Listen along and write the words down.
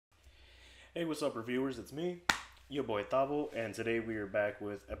Hey, what's up, reviewers? It's me, your boy Thabo, and today we are back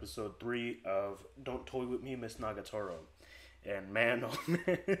with episode 3 of Don't Toy With Me, Miss Nagatoro. And man, oh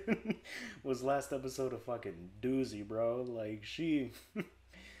man, was last episode a fucking doozy, bro. Like,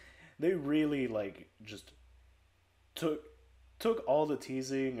 they really, just took took all the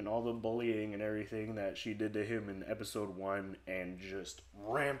teasing and all the bullying and everything that she did to him in episode 1 and just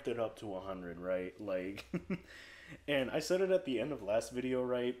ramped it up to 100, right? Like, and I said it at the end of last video,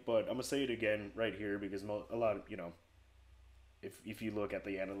 right? But I'm gonna say it again right here because a lot of, if you look at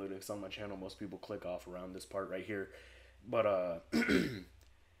the analytics on my channel, most people click off around this part right here. But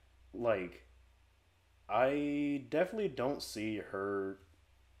like, I definitely don't see her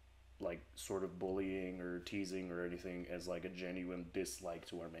like sort of bullying or teasing or anything as like a genuine dislike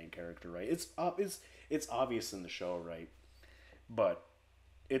to our main character, right? It's obvious in the show, right? But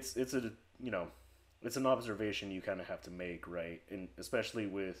it's a you know it's an observation you kind of have to make, right? And especially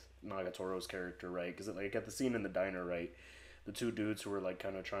with Nagatoro's character, right? Because like at the scene in the diner, right? The two dudes who were like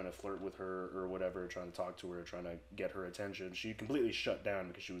kind of trying to flirt with her or whatever, trying to talk to her, trying to get her attention. She completely shut down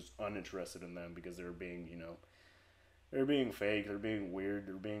because she was uninterested in them because they were being, they're being fake, they're being weird,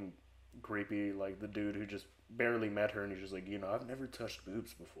 they're being creepy. Like the dude who just barely met her and he's just like, I've never touched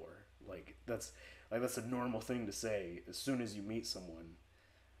boobs before. That's a normal thing to say as soon as you meet someone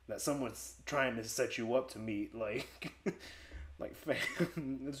that someone's trying to set you up to meet. Like, like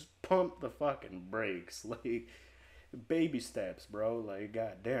fam, just pump the fucking brakes. Like baby steps, bro. Like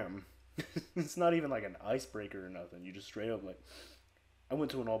goddamn, it's not even like an icebreaker or nothing. You just straight up like, I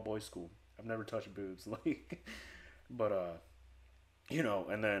went to an all boys school. I've never touched boobs. Like, but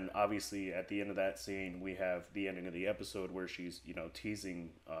and then obviously at the end of that scene, we have the ending of the episode where she's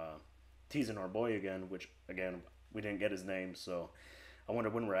teasing our boy again, which again we didn't get his name, so I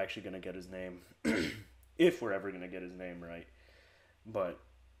wonder when we're actually gonna get his name, if we're ever gonna get his name right. But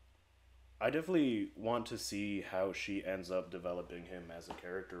I definitely want to see how she ends up developing him as a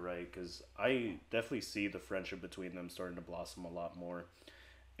character, right? Because I definitely see the friendship between them starting to blossom a lot more,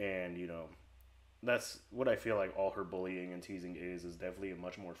 and that's what I feel like all her bullying and teasing is definitely a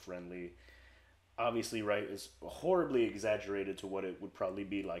much more friendly. Obviously, right, it's horribly exaggerated to what it would probably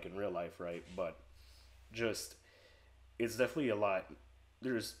be like in real life, right? But just it's definitely a lot.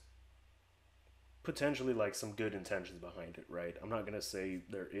 There's potentially like some good intentions behind it, right? I'm not gonna say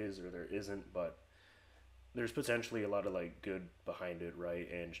there is or there isn't, but there's potentially a lot of like good behind it, right?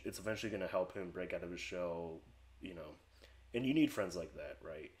 And it's eventually gonna help him break out of his shell, you know. And you need friends like that,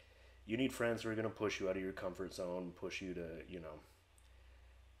 right? You need friends who are gonna push you out of your comfort zone, push you to,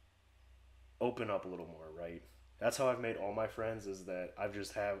 open up a little more, right? That's how I've made all my friends. Is that I've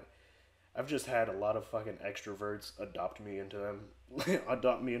just had a lot of fucking extroverts adopt me into them,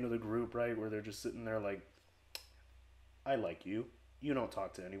 adopt me into the group, right? Where they're just sitting there like, I like you. You don't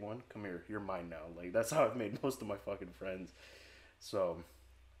talk to anyone. Come here, you're mine now. Like that's how I've made most of my fucking friends. So,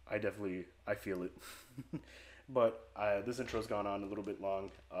 I feel it. But this intro's gone on a little bit long,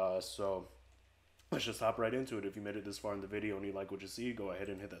 so let's just hop right into it. If you made it this far in the video and you like what you see, go ahead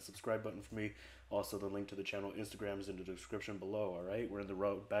and hit that subscribe button for me. Also, the link to the channel Instagram is in the description below, alright? We're in the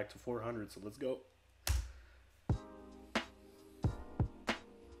road back to 400, so let's go.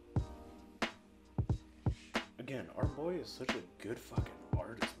 Again, our boy is such a good fucking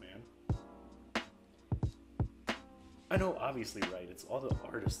artist, man. I know, obviously, right? It's all the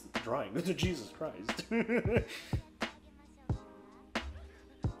artists drawing. Jesus Christ. Dude,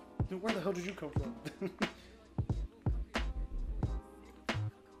 where the hell did you come from?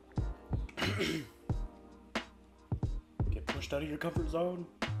 Get pushed out of your comfort zone.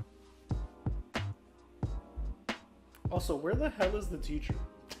 Also, where the hell is the teacher?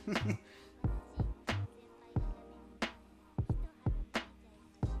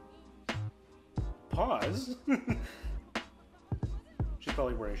 Pause? She's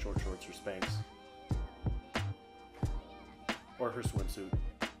probably wearing short shorts or Spanx. Or her swimsuit.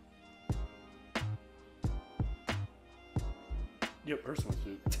 Yep, her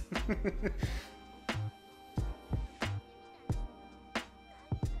swimsuit.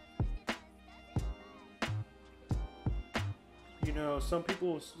 Some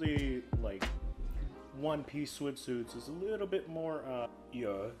people see like one-piece swimsuits is a little bit more,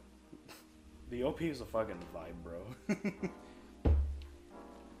 yeah. The OP is a fucking vibe, bro.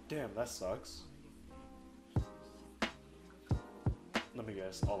 Damn, that sucks. Let me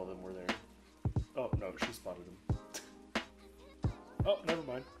guess, all of them were there. Oh, no, she spotted him. Oh, never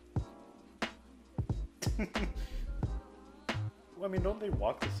mind. Well, I mean, don't they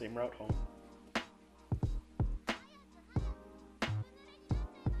walk the same route home?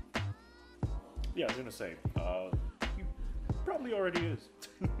 Yeah, I was gonna say, he probably already is.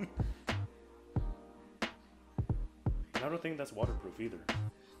 And I don't think that's waterproof either.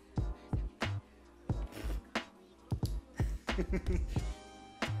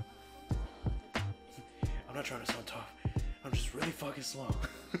 I'm not trying to sound tough. I'm just really fucking slow.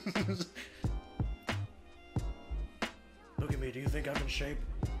 Look at me, do you think I'm in shape?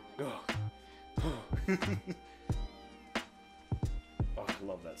 Oh, I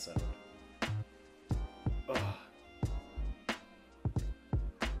love that sound. Oh.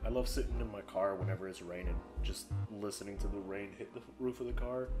 I love sitting in my car whenever it's raining, just listening to the rain hit the roof of the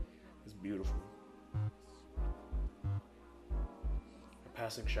car. It's beautiful. A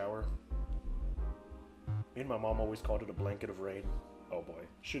passing shower. Me and my mom always called it a blanket of rain. Oh boy.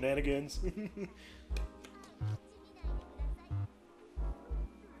 Shenanigans.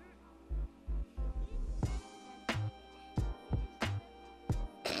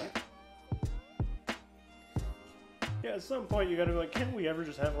 Yeah, at some point you gotta be like, can't we ever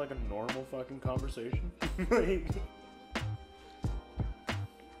just have like a normal fucking conversation? Like...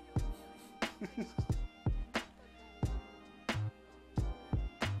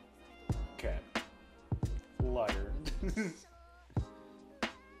 Cat. Liar. He's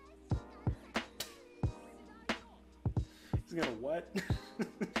gonna what?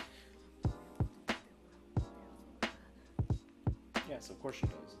 Yes, of course she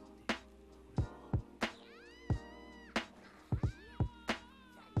does.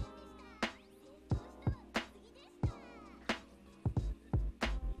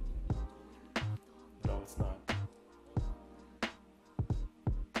 No, it's not.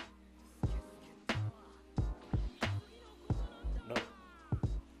 No.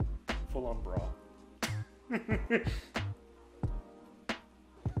 Full on bra.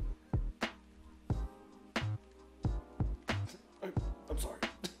 I'm sorry.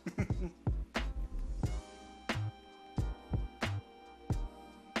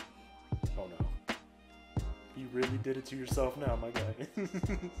 Oh no. You really did it to yourself now, my guy.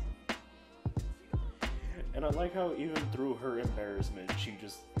 And I like how even through her embarrassment, she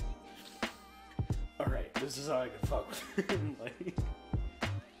just... Alright, this is how I can fuck with him. Like...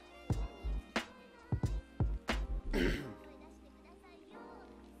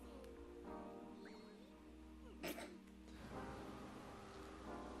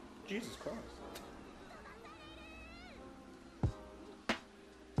 Jesus Christ.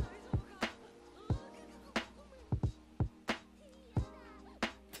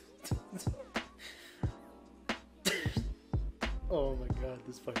 Oh my god,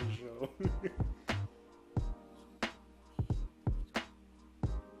 this fucking show.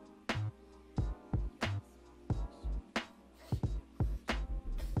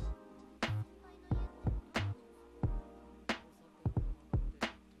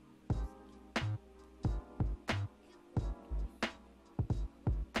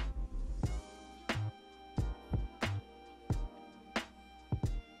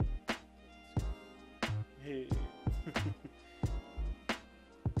 Hey.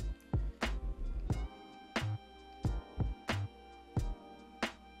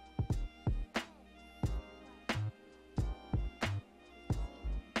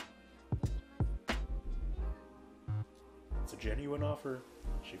 It's a genuine offer.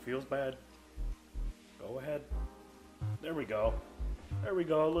 She feels bad. Go ahead. There we go. There we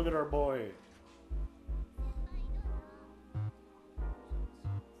go. Look at our boy.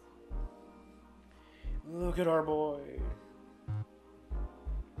 Look at our boy.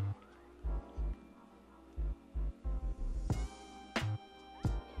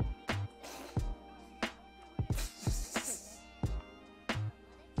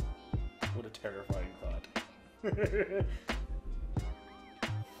 What a terrifying thought.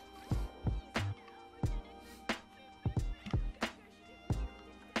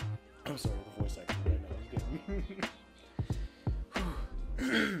 I'm sorry, the voice acting right now is getting...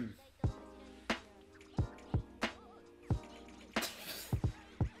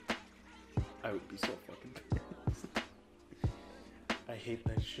 I would be so fucking pissed. I hate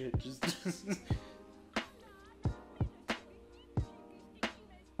that shit. Just...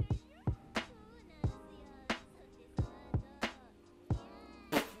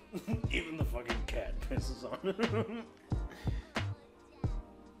 Even the fucking cat pisses on him.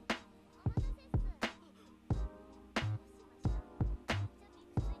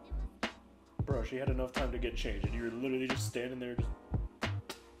 Bro, she had enough time to get changed, and you were literally just standing there, just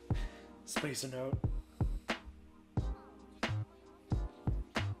spacing out.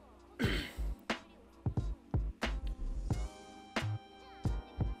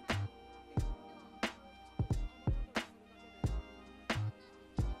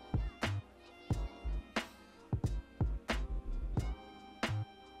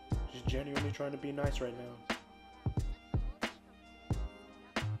 She's genuinely trying to be nice right now.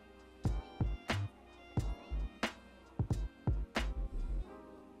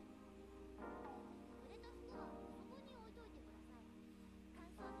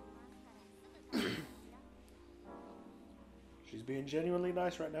 He's being genuinely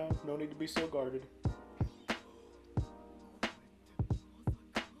nice right now. No need to be so guarded.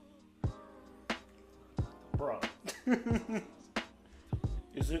 Bro.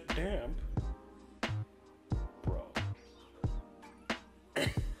 Is it damp? Bro.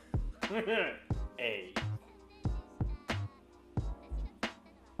 Hey.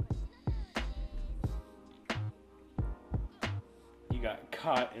 You got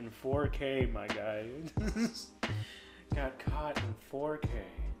caught in 4K, my guy. Got caught in 4K.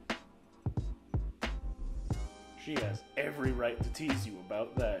 She has every right to tease you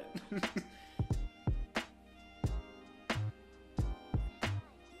about that.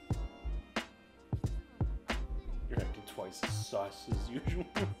 You're acting twice as sus as usual.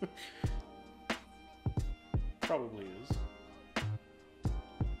 Probably is.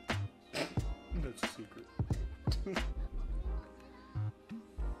 That's a secret.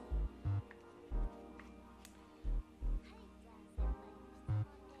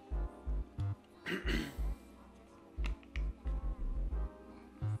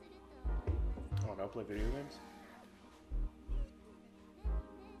 Oh, now play video games?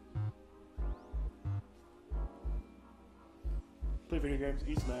 Play video games,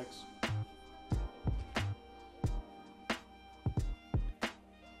 eat snacks.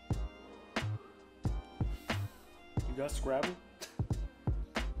 You got Scrabble?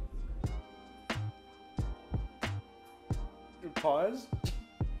 Pause?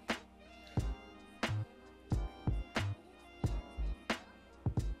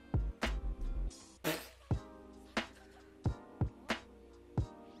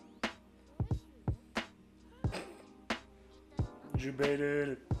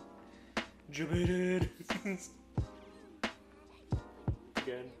 Debated. Debated.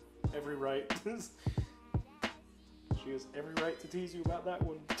 Again, every right. She has every right to tease you about that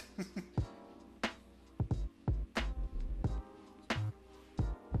one.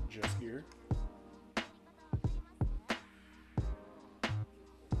 Just here.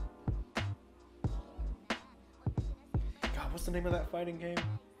 God, what's the name of that fighting game?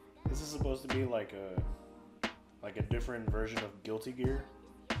 Is this supposed to be like a different version of Guilty Gear?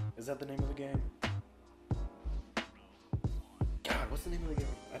 Is that the name of the game? God, what's the name of the game?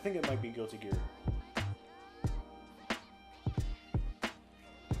 I think it might be Guilty Gear.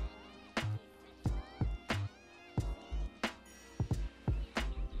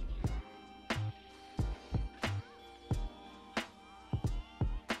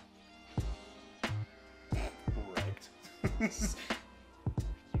 Wrecked.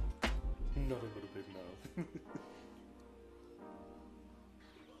 Nothing but a big mouth.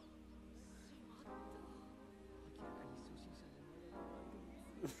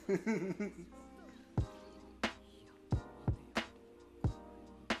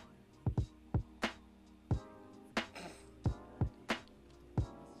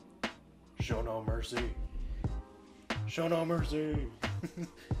 Show no mercy. Show no mercy.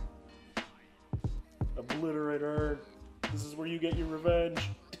 Obliterate her. This is where you get your revenge.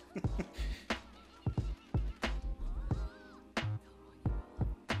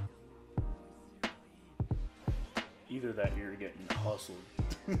 Either that or you're getting hustled.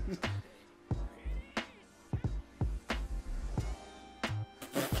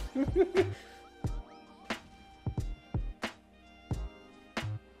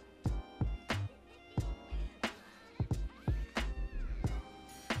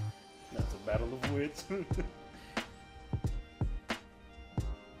 That's a battle of wits.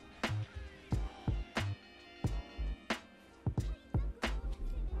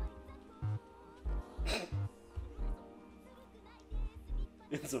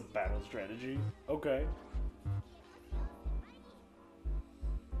 It's a battle strategy. Okay.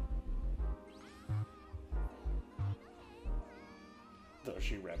 Though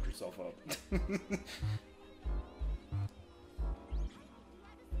she wrapped herself up.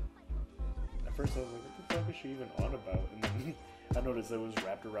 At first I was like, what the fuck is she even on about? And then I noticed it was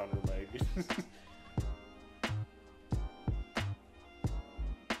wrapped around her leg.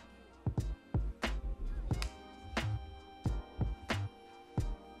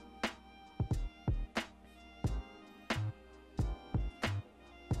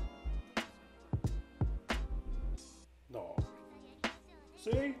 No.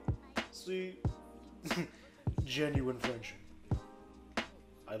 See? See? Genuine friendship.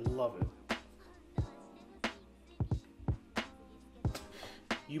 I love it.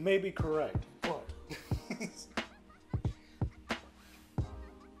 You may be correct, but...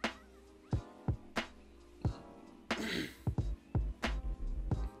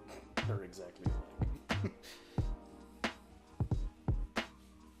 They're exactly alike.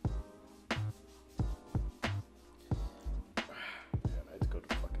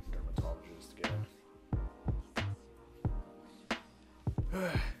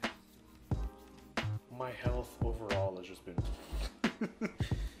 My health overall has just been.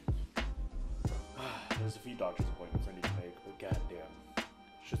 There's a few doctor's appointments I need to make, but goddamn,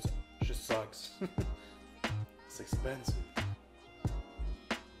 shit sucks. It's expensive,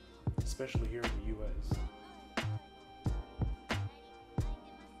 especially here in the U.S.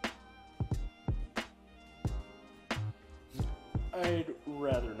 I'd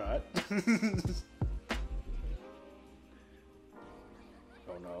rather not.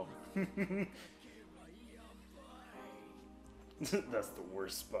 Oh no. That's the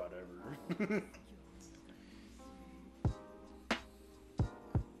worst spot ever.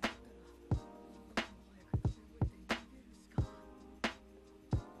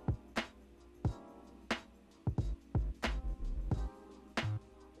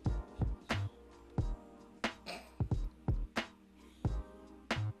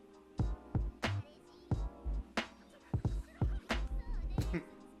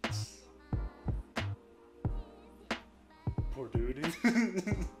 Poor dude.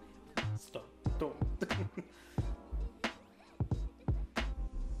 Stop. Don't.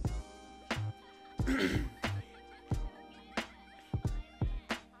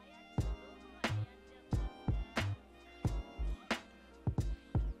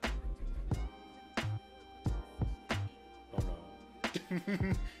 Oh no.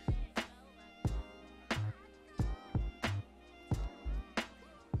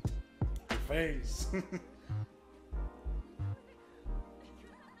 Her face.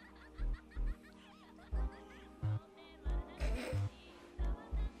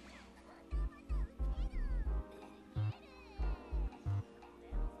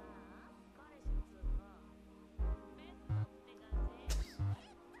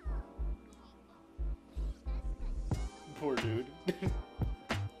 Poor dude. You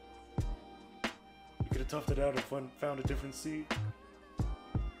could have toughed it out and found a different seat.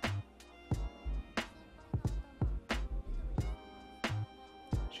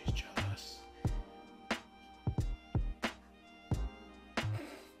 She's jealous.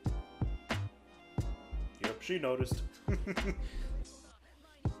 Yep, she noticed.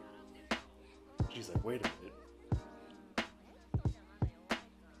 She's like, wait a minute.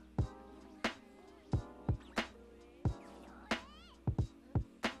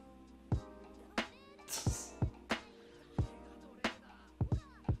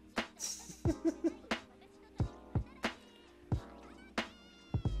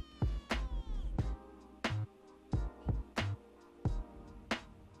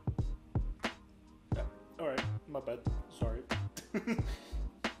 Alright, my bad. Sorry.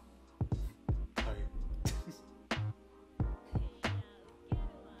 Hi.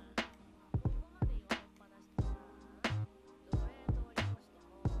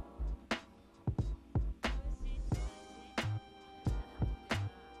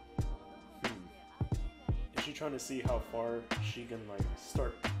 Is she trying to see how far she can, like,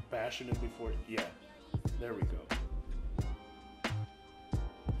 start bashing him before? Yeah. There we go.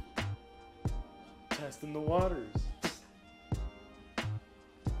 Testing the waters.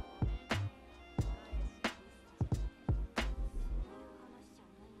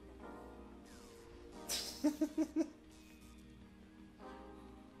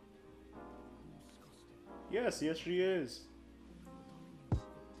 Yes, she is.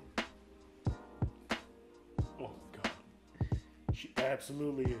 Oh god. She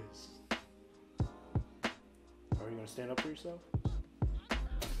absolutely is. Are you gonna stand up for yourself?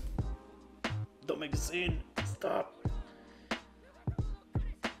 Don't make a scene. Stop.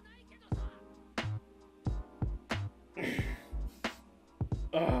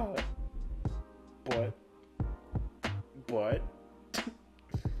 But.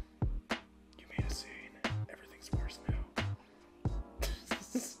 You made a scene. Everything's worse now.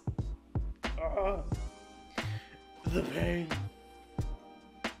 The pain.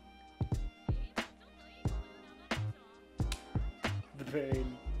 The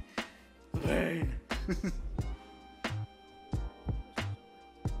pain. The pain.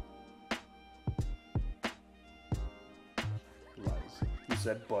 Lies. You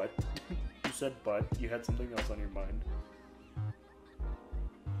said but. You said but. You had something else on your mind.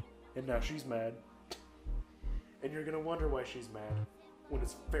 And now she's mad. And you're gonna wonder why she's mad when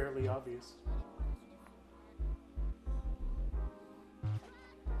it's fairly obvious.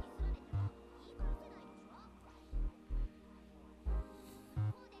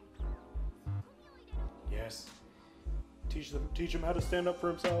 Yes. Teach him how to stand up for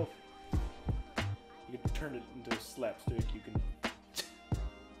himself. You can turn it into a slapstick. You can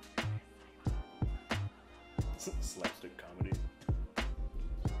slapstick comedy.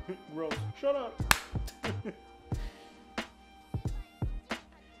 Rose, shut up.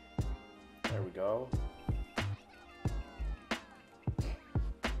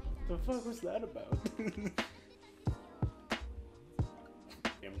 The fuck was that about?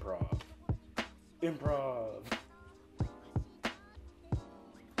 Improv. Improv.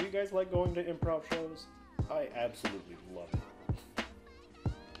 Do you guys like going to improv shows? I absolutely love it.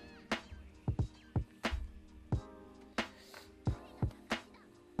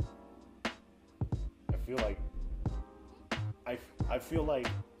 I feel like I feel like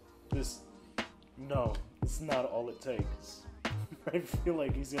this. No, it's not all it takes. I feel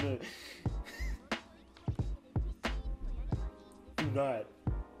like he's gonna. Do not,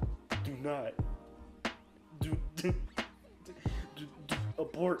 do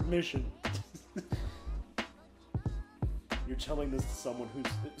abort mission. You're telling this to someone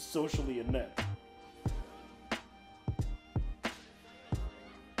who's socially inept.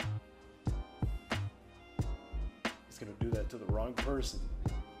 He's gonna do that to the wrong person.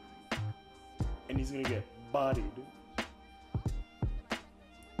 And he's gonna get bodied.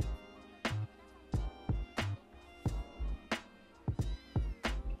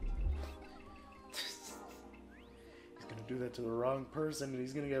 He's gonna do that to the wrong person and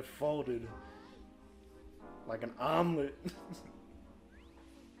he's gonna get folded like an omelet.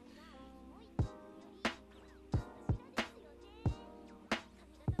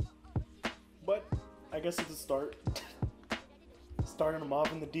 But I guess it's a start. Starting him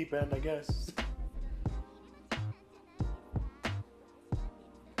off in the deep end, I guess.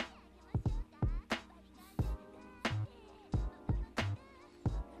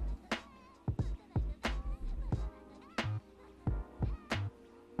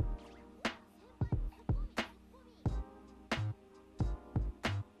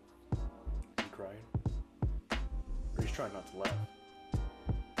 He crying? Or he's trying not to laugh.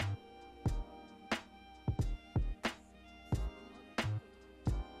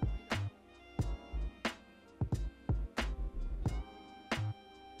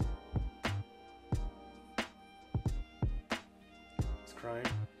 Crying.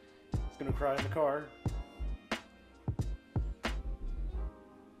 He's gonna cry in the car.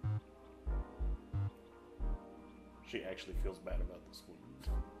 She actually feels bad about this one.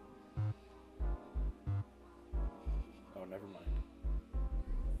 Oh, never mind.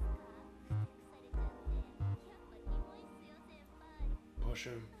 Push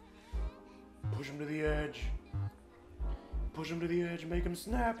him. Push him to the edge. Push him to the edge. Make him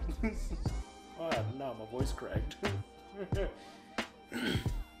snap. Ah, now my voice cracked.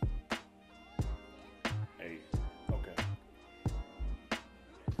 Hey, okay.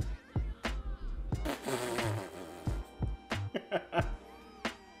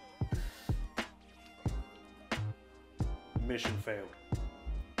 Mission failed.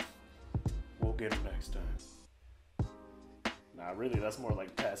 We'll get him next time. Nah, really, that's more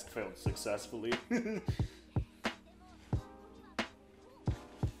like task failed successfully. Do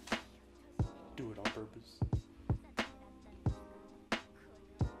it on purpose.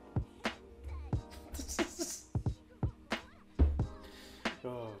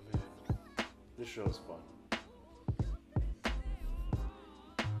 Oh man, this show's fun.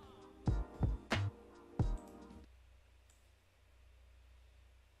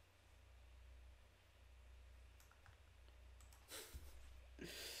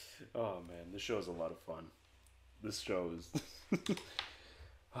 Oh man, this show is a lot of fun. This show is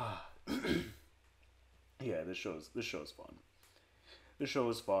yeah, this show is fun. This show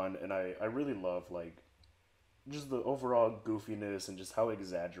is fun, and I really love like just the overall goofiness and just how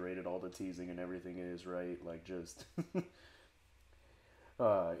exaggerated all the teasing and everything is, right? Like just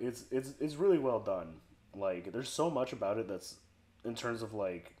it's really well done. Like there's so much about it that's in terms of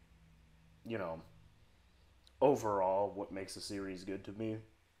like, you know, overall what makes a series good to me.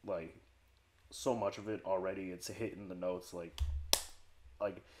 Like so much of it already it's hitting the notes like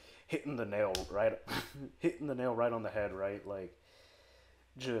hitting the nail right hitting the nail right on the head, right? Like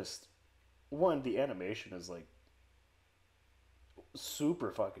just one, the animation is like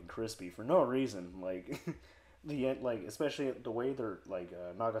super fucking crispy for no reason. Like the end, like especially the way they're like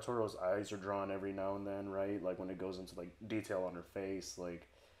Nagatoro's eyes are drawn every now and then, right? Like when it goes into like detail on her face, like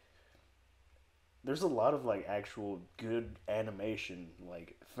there's a lot of like actual good animation,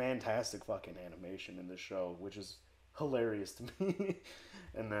 like fantastic fucking animation in this show, which is hilarious to me.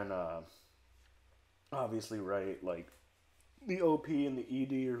 And then obviously, right, like the OP and the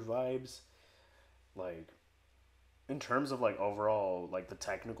ED are vibes. Like in terms of like overall like the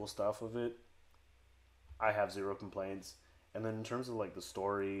technical stuff of it, I have zero complaints. And then in terms of like the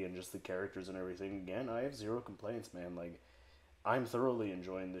story and just the characters and everything, again, I have zero complaints, man. Like I'm thoroughly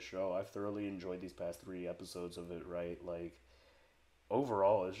enjoying the show. I've thoroughly enjoyed these past 3 episodes of it, right? Like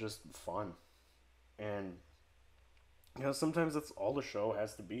overall it's just fun. And Sometimes that's all the show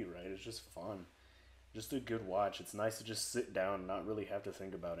has to be, right? It's just fun, just a good watch. It's nice to just sit down and not really have to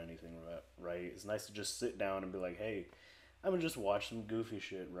think about anything, right? It's nice to just sit down and be like, hey, I'm gonna just watch some goofy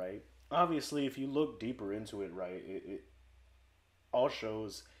shit, right? Obviously, if you look deeper into it, right, it all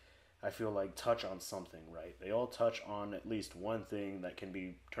shows I feel like touch on something, right? They all touch on at least one thing that can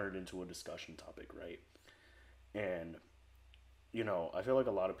be turned into a discussion topic, right? And I feel like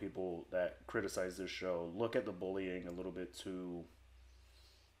a lot of people that criticize this show look at the bullying a little bit too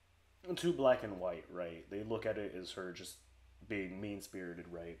black and white, right? They look at it as her just being mean spirited,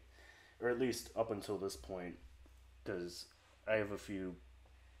 right? Or at least up until this point, because I have a few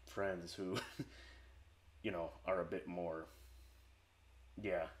friends who, are a bit more,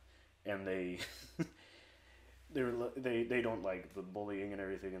 yeah, and they don't like the bullying and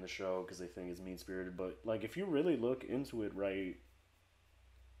everything in the show because they think it's mean spirited. But like, if you really look into it, right,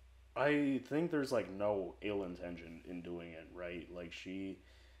 I think there's like no ill intention in doing it, right? Like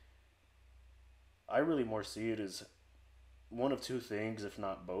I really more see it as one of two things, if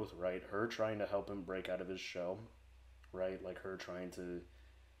not both, right? Her trying to help him break out of his shell, right? Like her trying to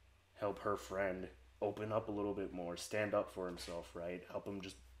help her friend open up a little bit more, stand up for himself, right? Help him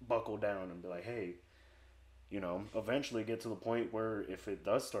just buckle down and be like, hey, eventually get to the point where if it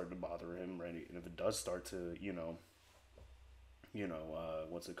does start to bother him, right, and if it does start to,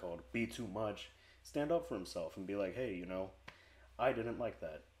 what's it called, be too much, stand up for himself and be like, hey, I didn't like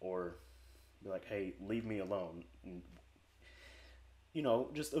that, or be like, hey, leave me alone, and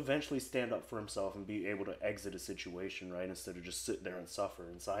just eventually stand up for himself and be able to exit a situation, right, instead of just sit there and suffer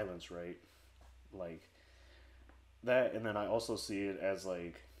in silence, right, like that. And then I also see it as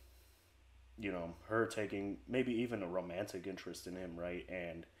like, her taking maybe even a romantic interest in him, right,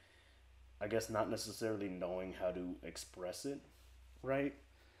 and I guess not necessarily knowing how to express it, right,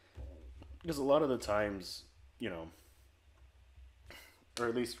 because a lot of the times, you know, or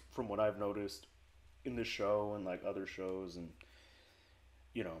at least from what I've noticed in this show and like other shows, and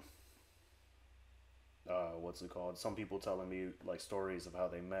you know, what's it called? Some people telling me like stories of how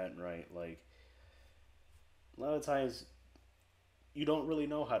they met, right? Like a lot of times you don't really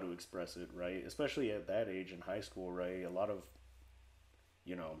know how to express it, right? Especially at that age in high school, right? You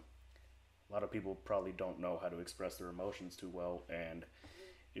know, a lot of people probably don't know how to express their emotions too well, and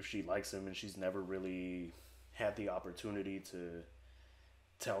if she likes him and she's never really had the opportunity to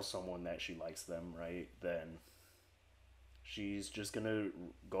tell someone that she likes them, right? Then she's just gonna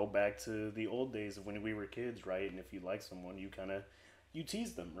go back to the old days of when we were kids, right? And if you like someone, you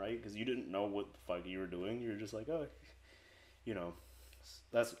tease them, right? Because you didn't know what the fuck you were doing. You're just like, oh, you know,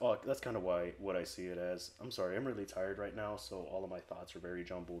 that's kind of why what I see it as. I'm sorry, I'm really tired right now, so all of my thoughts are very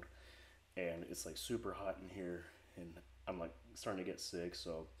jumbled, and it's like super hot in here, and I'm like starting to get sick.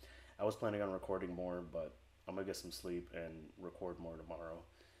 So I was planning on recording more, but I'm gonna get some sleep and record more tomorrow.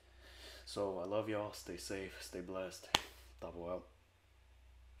 So I love y'all. Stay safe. Stay blessed. Double out.